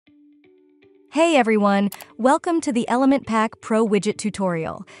Hey everyone, welcome to the Element Pack Pro Widget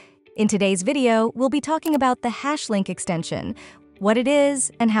tutorial. In today's video, we'll be talking about the hashlink extension, what it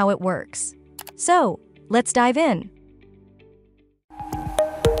is, and how it works. So, let's dive in.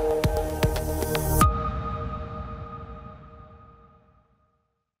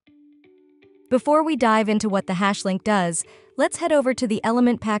 Before we dive into what the hashlink does, let's head over to the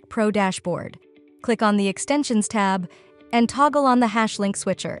Element Pack Pro dashboard. Click on the Extensions tab and toggle on the hashlink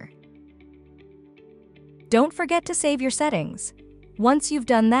switcher. Don't forget to save your settings. Once you've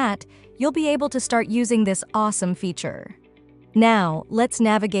done that, you'll be able to start using this awesome feature. Now, let's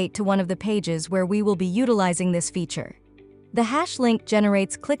navigate to one of the pages where we will be utilizing this feature. The hashlink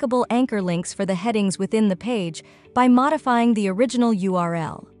generates clickable anchor links for the headings within the page by modifying the original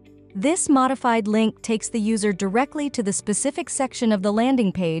URL. This modified link takes the user directly to the specific section of the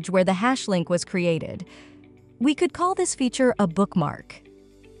landing page where the hashlink was created. We could call this feature a bookmark.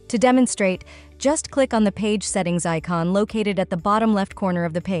 To demonstrate, just click on the page settings icon located at the bottom left corner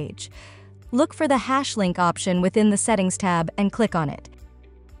of the page. Look for the hashlink option within the Settings tab and click on it.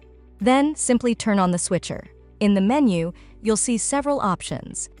 Then simply turn on the switcher. In the menu, you'll see several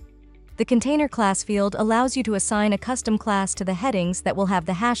options. The Container class field allows you to assign a custom class to the headings that will have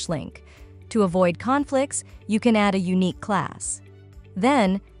the hashlink. To avoid conflicts, you can add a unique class.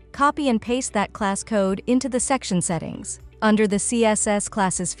 Then, copy and paste that class code into the section settings under the CSS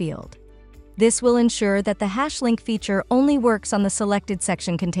classes field. This will ensure that the hashlink feature only works on the selected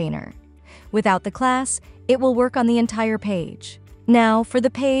section container. Without the class, it will work on the entire page. Now, for the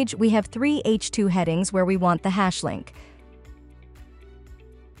page, we have 3 H2 headings where we want the hashlink.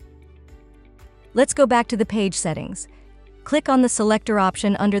 Let's go back to the page settings. Click on the selector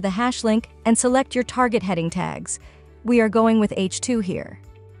option under the hashlink and select your target heading tags. We are going with H2 here.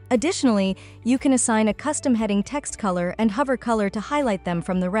 Additionally, you can assign a custom heading text color and hover color to highlight them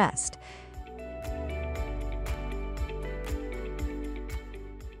from the rest.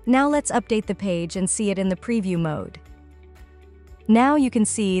 Now let's update the page and see it in the preview mode. Now you can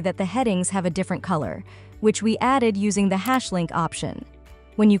see that the headings have a different color, which we added using the hashlink option.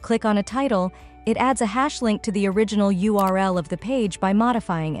 When you click on a title, it adds a hashlink to the original URL of the page by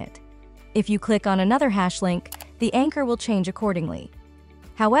modifying it. If you click on another hashlink, the anchor will change accordingly.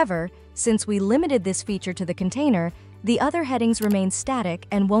 However, since we limited this feature to the container, the other headings remain static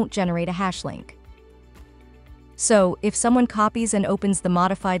and won't generate a hashlink. So, if someone copies and opens the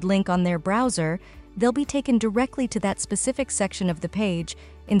modified link on their browser, they'll be taken directly to that specific section of the page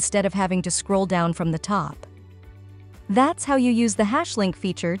instead of having to scroll down from the top. That's how you use the hashlink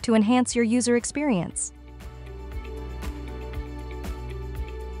feature to enhance your user experience.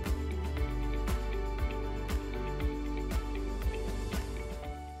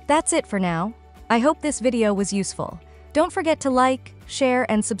 That's it for now. I hope this video was useful. Don't forget to like, share,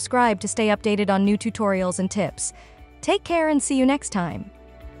 and subscribe to stay updated on new tutorials and tips. Take care and see you next time.